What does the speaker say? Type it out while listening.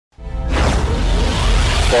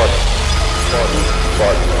And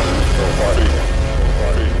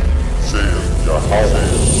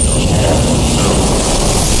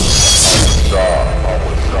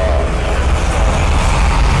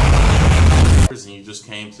you just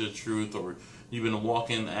came to the truth, or you've been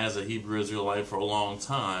walking as a Hebrew Israelite for a long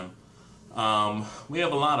time. We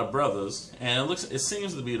have a lot of brothers, and it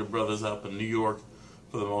seems to be the brothers up in New York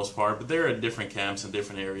for the most part, but they're in different camps in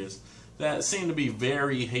different areas that seem to be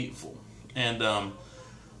very hateful. And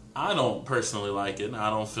I don't personally like it. I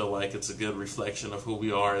don't feel like it's a good reflection of who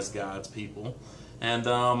we are as God's people. And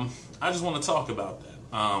I just want to talk about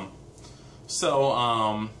that.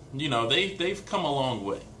 You know, they've come a long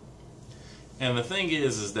way. And the thing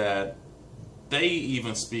is that they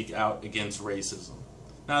even speak out against racism.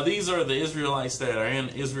 Now, these are the Israelites that are in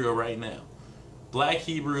Israel right now. Black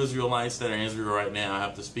Hebrew Israelites that are in Israel right now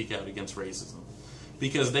have to speak out against racism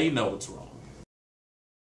because they know it's wrong.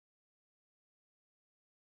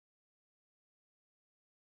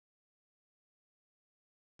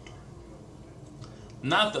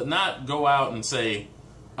 Not go out and say,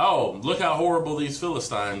 oh, look how horrible these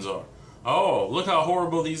Philistines are. Oh, look how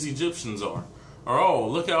horrible these Egyptians are. Or, oh,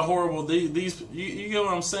 look how horrible these you get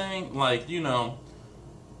what I'm saying? Like, you know,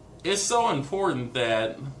 it's so important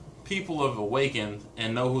that people have awakened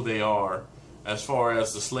and know who they are as far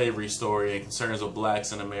as the slavery story and concerns of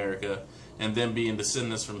blacks in America and them being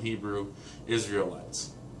descendants from Hebrew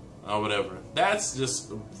Israelites or whatever. That's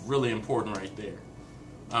just really important right there.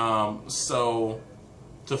 So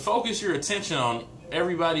to focus your attention on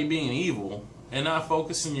everybody being evil and not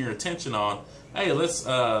focusing your attention on, hey, let's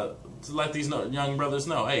let these young brothers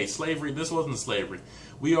know, hey, slavery, this wasn't slavery.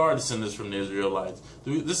 We are descendants from the Israelites.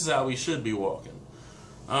 This is how we should be walking.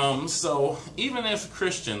 So even if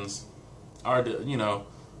Christians are, you know,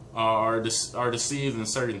 are deceived in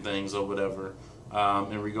certain things or whatever,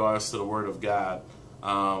 in regards to the Word of God,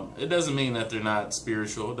 it doesn't mean that they're not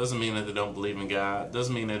spiritual. It doesn't mean that they don't believe in God. It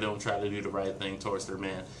doesn't mean they don't try to do the right thing towards their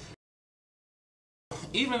man.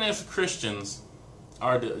 Even if Christians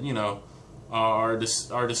are, you know, are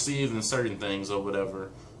deceived in certain things or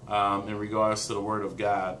whatever, in regards to the Word of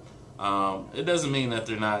God, it doesn't mean that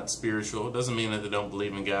they're not spiritual. It doesn't mean that they don't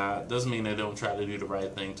believe in God. It doesn't mean they don't try to do the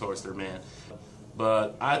right thing towards their man.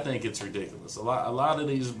 But I think it's ridiculous. A lot of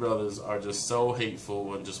these brothers are just so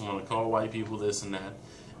hateful and just want to call white people this and that.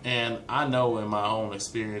 And I know in my own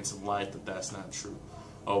experience of life that that's not true.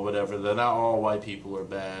 Or whatever, that not all white people are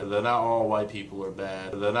bad, that not all white people are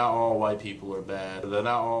bad, that not all white people are bad, that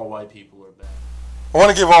not all white people are bad. I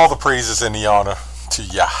want to give all the praises and the honor to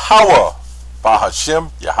Yahweh,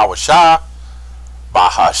 Bahashem, Yahweh Shah,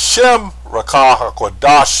 Bahashem, Rakah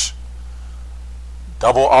HaKodash.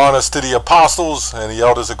 Double honors to the apostles and the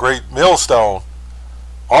elders of Great Millstone.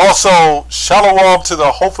 Also, shalom to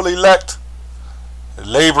the hopeful elect,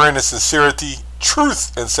 laboring in sincerity,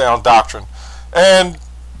 truth, and sound doctrine. And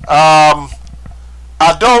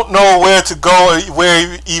I don't know where to go,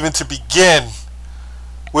 where even to begin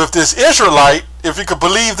with this Israelite. If you could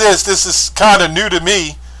believe this is kind of new to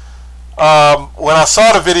me. When I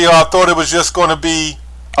saw the video, I thought it was just going to be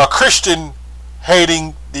a Christian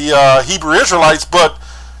hating the Hebrew Israelites, but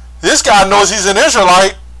this guy knows he's an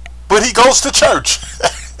Israelite, but he goes to church.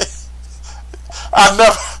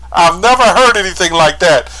 I've never heard anything like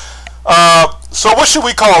that. So what should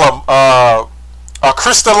we call him? A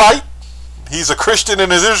christialite? He's a Christian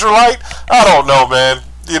and is Israelite? I don't know, man.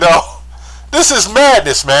 You know, this is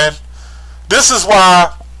madness, man. This is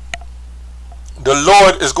why the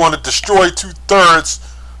Lord is going to destroy 2/3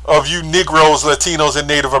 of you Negroes, Latinos, and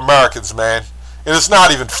Native Americans, man. And it's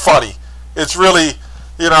not even funny. It's really,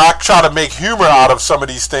 you know, I try to make humor out of some of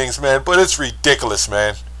these things, man, but it's ridiculous,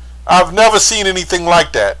 man. I've never seen anything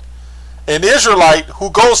like that. An Israelite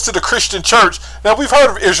who goes to the Christian church. Now, we've heard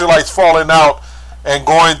of Israelites falling out and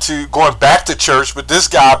going back to church, but this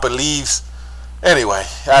guy believes, anyway,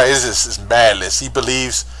 it's just madness. He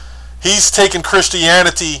believes he's taken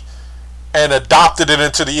Christianity and adopted it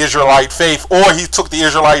into the Israelite faith, or he took the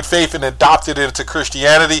Israelite faith and adopted it into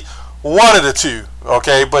Christianity. One of the two,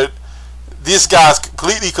 okay? But this guy's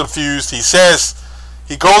completely confused. He says,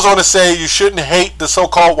 he goes on to say you shouldn't hate the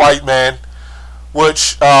so-called white man,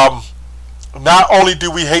 which not only do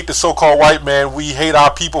we hate the so-called white man, we hate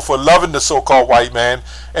our people for loving the so-called white man.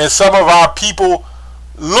 And some of our people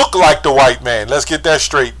look like the white man. Let's get that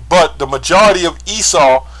straight. But the majority of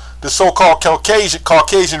Esau, the so-called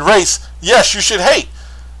Caucasian race, yes, you should hate.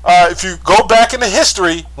 If you go back into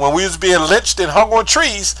history, when we was being lynched and hung on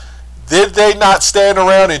trees, did they not stand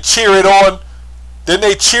around and cheer it on? Didn't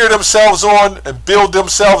they cheer themselves on and build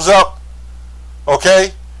themselves up?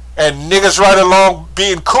 Okay? And niggas right along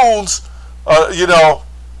being coons, you know,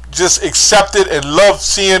 just accept it and love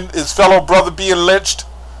seeing his fellow brother being lynched.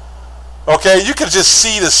 Okay, you can just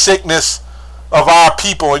see the sickness of our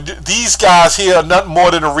people. And these guys here are nothing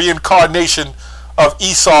more than a reincarnation of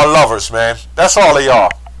Esau lovers, man. That's all they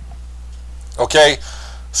are. Okay,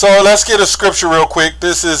 so let's get a scripture real quick.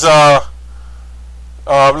 This is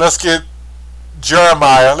let's get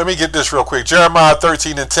Jeremiah. Let me get this real quick. Jeremiah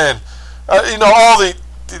 13 and 10. You know, all the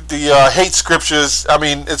hate scriptures. I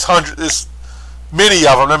mean, it's many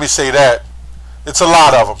of them. Let me say that. It's a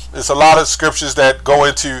lot of them. It's a lot of scriptures that go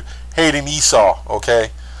into hating Esau.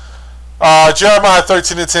 Okay. Jeremiah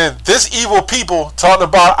 13 and 10. This evil people, talking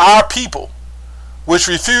about our people, which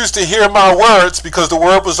refused to hear my words, because the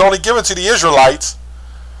word was only given to the Israelites,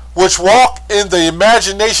 which walk in the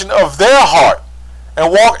imagination of their heart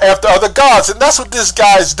and walk after other gods. And that's what this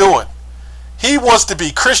guy is doing. He wants to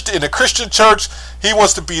be Christian in a Christian church. He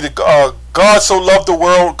wants to be the God so loved the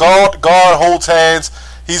world. God holds hands.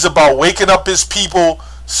 He's about waking up his people,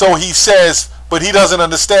 so he says, but he doesn't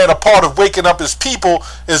understand a part of waking up his people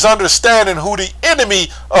is understanding who the enemy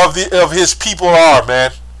of his people are,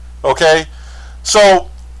 man. Okay? So,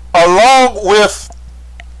 along with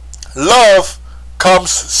love comes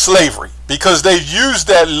slavery, because they've used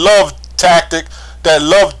that love tactic, that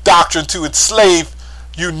love doctrine to enslave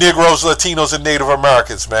you Negroes, Latinos, and Native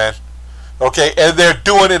Americans, man. Okay? And they're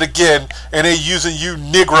doing it again, and they're using you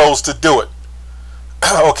Negroes to do it.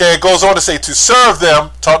 Okay? It goes on to say, to serve them,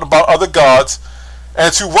 talking about other gods,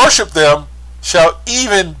 and to worship them shall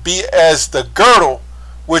even be as the girdle,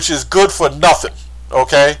 which is good for nothing.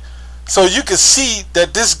 Okay? So you can see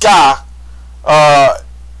that this guy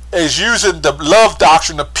is using the love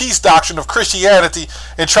doctrine, the peace doctrine of Christianity,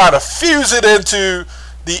 and trying to fuse it into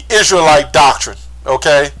the Israelite doctrine.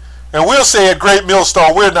 Okay? And we'll say at Great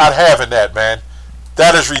Millstone, we're not having that, man.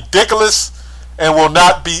 That is ridiculous and will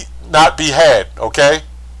not be had. Okay?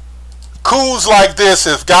 Coups like this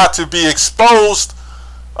have got to be exposed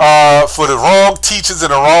for the wrong teachings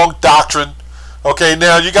and the wrong doctrine. Okay,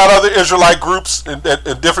 now you got other Israelite groups and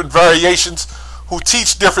different variations who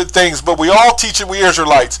teach different things, but we all teaching we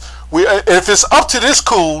Israelites. If it's up to this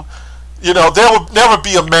coon, you know, there will never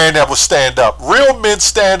be a man that will stand up. Real men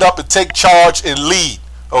stand up and take charge and lead.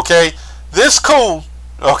 Okay, this coon,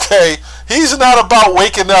 okay, he's not about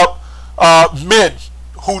waking up men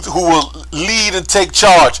who will lead and take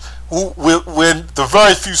charge. When the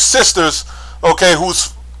very few sisters, okay,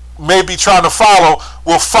 who's maybe trying to follow,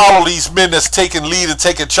 will follow these men that's taking lead and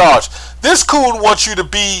taking charge. This coon wants you to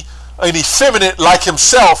be an effeminate like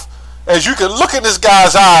himself, as you can look in this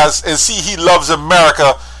guy's eyes and see he loves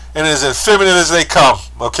America and is as feminine as they come.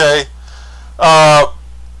 Okay.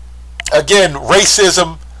 Again,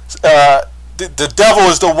 racism. The devil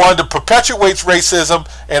is the one that perpetuates racism,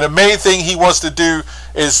 and the main thing he wants to do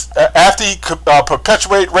is after he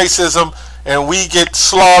perpetuate racism and we get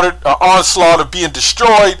slaughtered, onslaught of being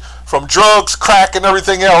destroyed from drugs, crack, and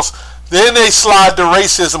everything else, then they slide the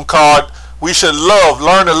racism card. We should love,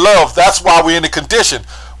 learn to love. That's why we're in the condition.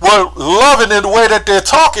 Well, loving in the way that they're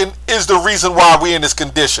talking is the reason why we're in this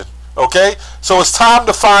condition. Okay? So it's time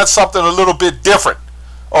to find something a little bit different.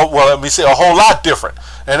 Oh, well, let me say a whole lot different.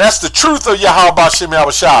 And that's the truth of Yahweh B'Shem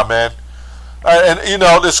Yahushua, man. And, you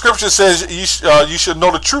know, the scripture says you should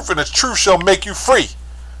know the truth, and the truth shall make you free.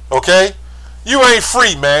 Okay? You ain't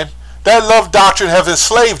free, man. That love doctrine has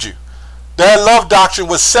enslaved you. That love doctrine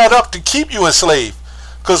was set up to keep you enslaved.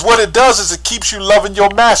 Because what it does is it keeps you loving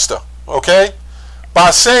your master. Okay?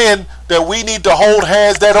 By saying that we need to hold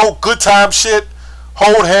hands, that old good time shit,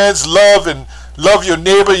 hold hands, love, and love your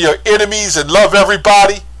neighbor, your enemies, and love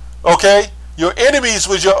everybody. Okay? Your enemies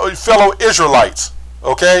was your fellow Israelites.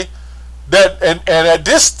 Okay? And at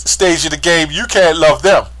this stage of the game, you can't love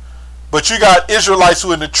them. But you got Israelites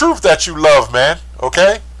who are in the truth that you love, man.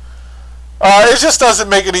 Okay? It just doesn't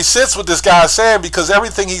make any sense what this guy is saying, because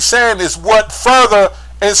everything he's saying is what further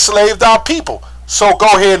enslaved our people. So go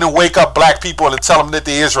ahead and wake up black people and tell them that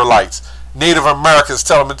they're Israelites. Native Americans,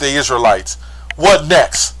 tell them that they're Israelites. What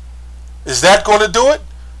next? Is that going to do it?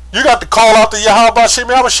 You got to call out the Yahweh B'Shem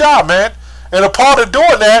Yahushua, man. And a part of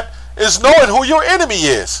doing that is knowing who your enemy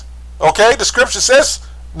is. Okay? The scripture says,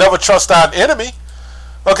 never trust thine enemy.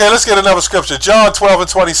 Okay, let's get another scripture. John 12 and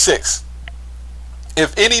 26.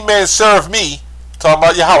 If any man serve me, talking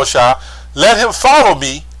about Yahushua, let him follow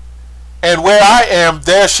me, and where I am,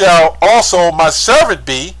 there shall also my servant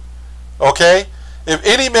be. Okay? If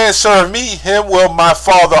any man serve me, him will my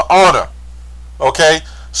Father honor. Okay?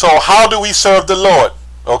 So how do we serve the Lord?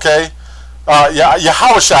 Okay?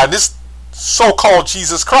 Yahushua, this so-called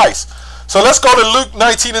Jesus Christ. So let's go to Luke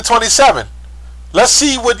 19 and 27. Let's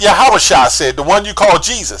see what Yahushua said, the one you call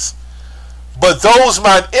Jesus. But those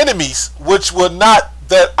mine enemies, which would not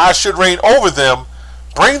that I should reign over them,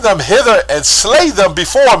 bring them hither and slay them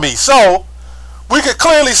before me. So we could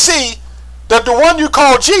clearly see that the one you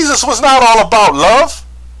call Jesus was not all about love.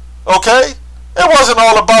 Okay? It wasn't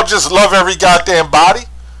all about just love every goddamn body.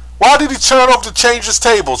 Why did he turn over to change his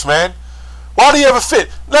tables, man? Why did he ever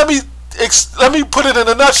fit? Let me put it in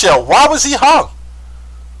a nutshell. Why was he hung?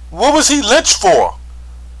 What was he lynched for?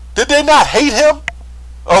 Did they not hate him?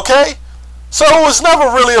 Okay? So it was never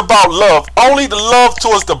really about love. Only the love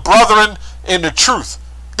towards the brethren in the truth.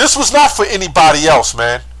 This was not for anybody else,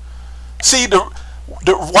 man. See,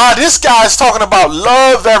 why this guy is talking about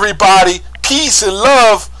love everybody, peace and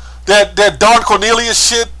love, that Don Cornelius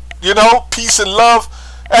shit, you know, peace and love.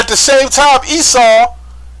 At the same time, Esau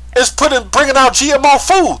is bringing out GMO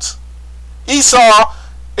foods. Esau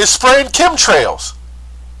is spraying chemtrails.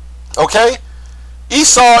 Okay?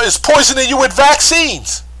 Esau is poisoning you with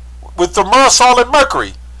vaccines, with thimerosal and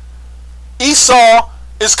mercury. Esau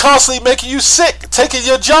is constantly making you sick, taking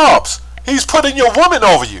your jobs. He's putting your woman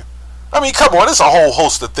over you. I mean, come on, there's a whole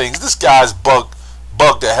host of things. This guy's bugged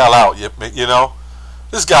the hell out, you know?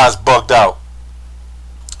 This guy's bugged out.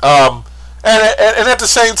 And at the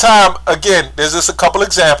same time, again, there's just a couple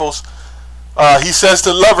examples. He says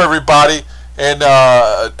to love everybody and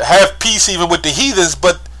have peace even with the heathens,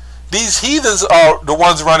 but these heathens are the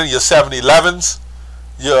ones running your 7-Elevens,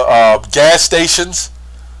 your gas stations,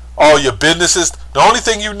 all your businesses. The only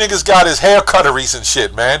thing you niggas got is hair cutteries and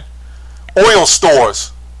shit, man. Oil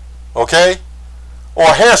stores, okay? Or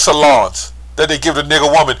hair salons that they give the nigga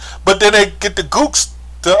woman. But then they get the gooks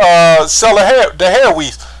to sell the hair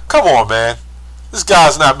weaves. Come on, man. This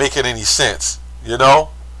guy's not making any sense, you know?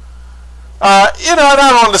 You know, and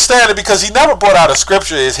I don't understand it because he never brought out a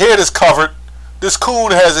scripture. His head is covered. This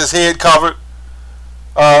coon has his head covered.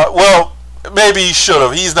 Well, maybe he should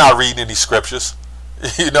have. He's not reading any scriptures.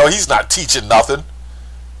 You know, he's not teaching nothing.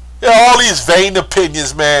 You know, all these vain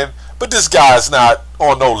opinions, man. But this guy's not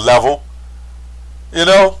on no level. You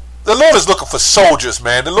know, the Lord is looking for soldiers,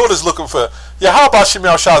 man. The Lord is looking for, how about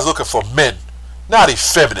Shemel Shah is looking for men, not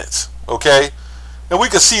effeminates, okay? And we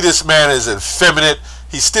can see this man is effeminate.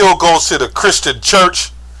 He still goes to the Christian church,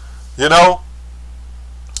 you know.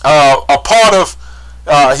 A part of,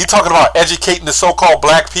 he talking about educating the so-called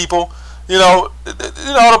black people. You know,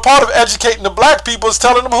 the part of educating the black people is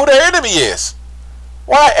telling them who their enemy is.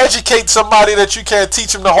 Why educate somebody that you can't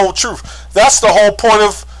teach them the whole truth? That's the whole point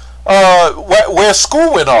of where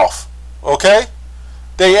school went off. Okay,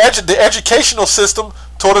 the educational system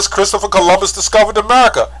taught us Christopher Columbus discovered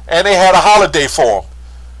America, and they had a holiday for him,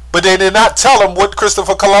 but they did not tell him what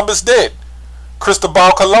Christopher Columbus did.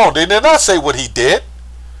 Cristobal Colon, they did not say what he did.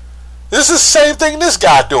 This is the same thing this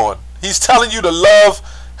guy doing. He's telling you to love,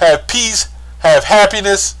 have peace, have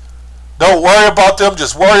happiness. Don't worry about them.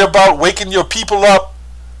 Just worry about waking your people up.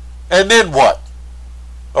 And then what?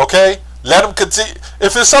 Okay? Let him continue.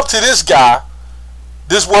 If it's up to this guy,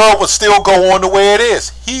 this world would still go on the way it is.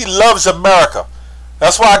 He loves America.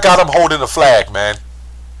 That's why I got him holding the flag, man.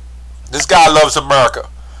 This guy loves America.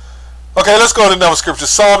 Okay, let's go to another scripture.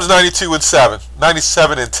 Psalms 92 and 7.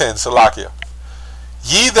 97 and 10. Salakia.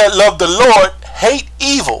 Ye that love the Lord hate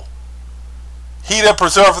evil. He that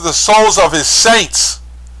preserveth the souls of his saints.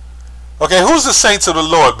 Okay, who's the saints of the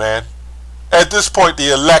Lord, man? At this point,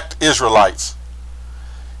 the elect Israelites.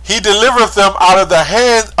 He delivereth them out of the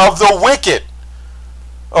hand of the wicked.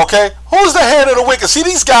 Okay, who's the hand of the wicked? See,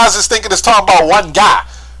 these guys is thinking it's talking about one guy.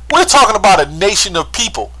 We're talking about a nation of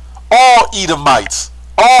people. All Edomites.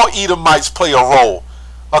 All Edomites play a role.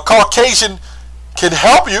 A Caucasian can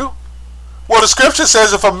help you. Well, the scripture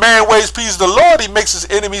says if a man ways peace to the Lord, he makes his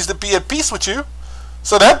enemies to be at peace with you.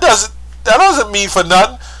 So that doesn't mean for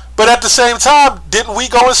nothing. But at the same time, didn't we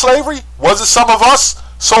go in slavery? Wasn't some of us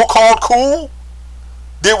so-called cool?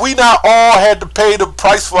 Did we not all had to pay the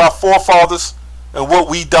price for our forefathers and what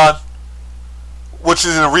we done, which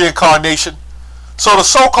is a reincarnation? So the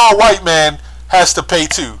so-called white man has to pay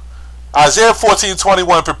too. Isaiah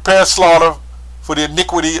 14:21, prepare slaughter for the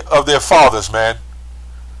iniquity of their fathers, man,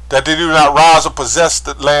 that they do not rise or possess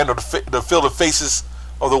the land or to fill the faces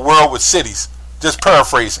of the world with cities. Just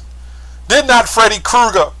paraphrasing. Did not Freddy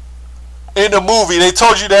Krueger in the movie, they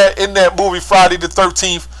told you that in that movie Friday the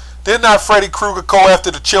 13th, did not Freddy Krueger go after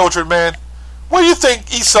the children, man? Where do you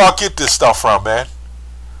think Esau get this stuff from, man?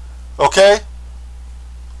 Okay?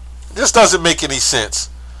 This doesn't make any sense.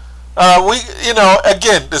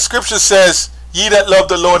 Again, the scripture says, ye that love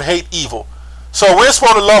the Lord hate evil. So we're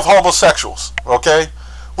supposed to love homosexuals, okay?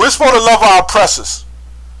 We're supposed to love our oppressors.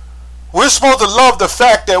 We're supposed to love the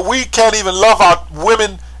fact that we can't even love our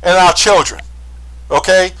women and our children,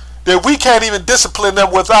 okay? that we can't even discipline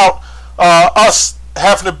them without us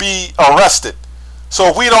having to be arrested. So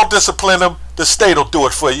if we don't discipline them, the state will do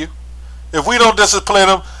it for you. If we don't discipline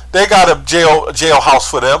them, they got a jailhouse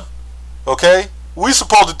for them. Okay? We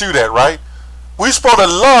supposed to do that, right? We supposed to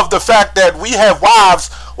love the fact that we have wives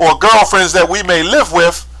or girlfriends that we may live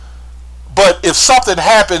with, but if something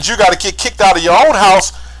happens, you got to get kicked out of your own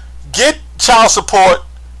house, get child support,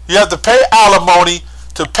 you have to pay alimony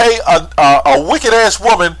to pay a wicked ass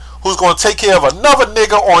woman who's going to take care of another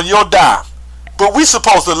nigga on your dime. But we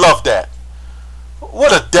supposed to love that.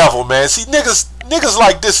 What a devil, man. See, niggas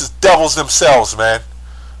like this is devils themselves, man.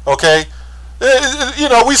 Okay? You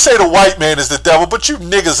know, we say the white man is the devil, but you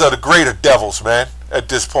niggas are the greater devils, man, at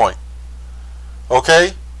this point.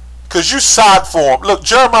 Okay? Because you side for them. Look,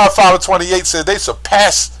 Jeremiah 5:28 said they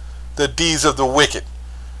surpass the deeds of the wicked.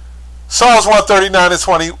 Psalms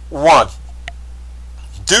 139:21.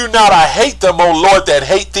 Do not I hate them, O Lord, that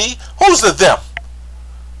hate thee? Who's the them?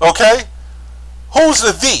 Okay? Who's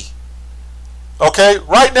the thee? Okay?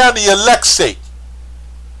 Right now, the elect's sake.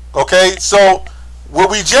 Okay? So,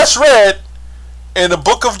 what we just read in the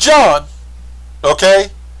book of John,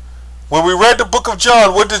 okay? When we read the book of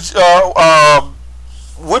John, what did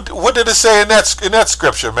it say in that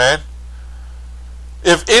scripture, man?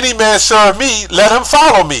 If any man serve me, let him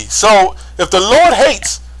follow me. So if the Lord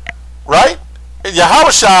hates, right?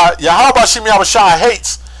 Yahweh Shem Yahushua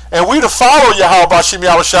hates, and we to follow Yahweh Shem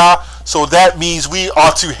Yahushua, so that means we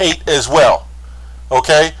are to hate as well.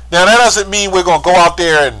 Okay? Now that doesn't mean we're gonna go out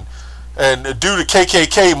there and do the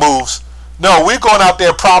KKK moves. No, we're going out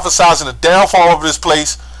there prophesizing the downfall of this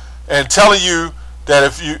place and telling you that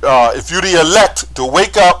if you're the elect to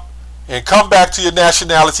wake up and come back to your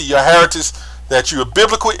nationality, your heritage, that you're a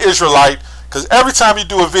biblical Israelite. Because every time you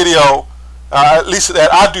do a video, at least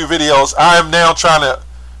that I do videos, I am now trying to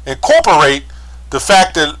incorporate the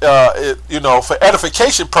fact that you know, for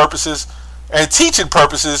edification purposes and teaching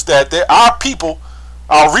purposes, that our people,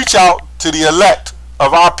 I'll reach out to the elect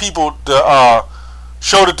of our people to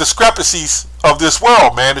show the discrepancies of this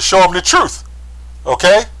world, man, to show them the truth.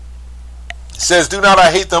 Okay? It says, do not I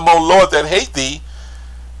hate them, O Lord, that hate thee,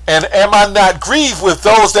 and am I not grieved with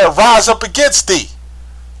those that rise up against thee?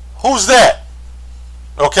 Who's that?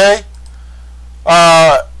 Okay?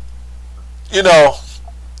 You know,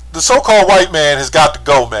 the so-called white man has got to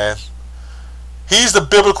go, man. He's the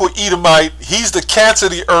biblical Edomite. He's the cancer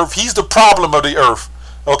of the earth. He's the problem of the earth.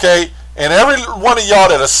 Okay? And every one of y'all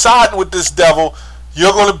that are siding with this devil,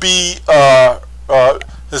 you're going to be,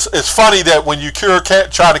 it's funny that when you try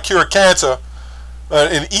to cure cancer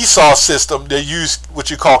in Esau's system, they use what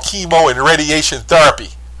you call chemo and radiation therapy.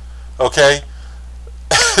 Okay?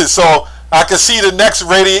 So I can see the next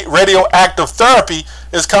radioactive therapy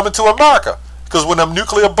is coming to America. Because when them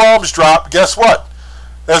nuclear bombs drop, guess what?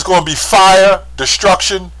 There's going to be fire,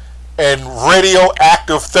 destruction, and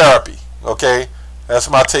radioactive therapy. Okay? That's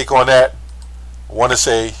my take on that. I want to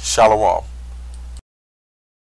say shalom.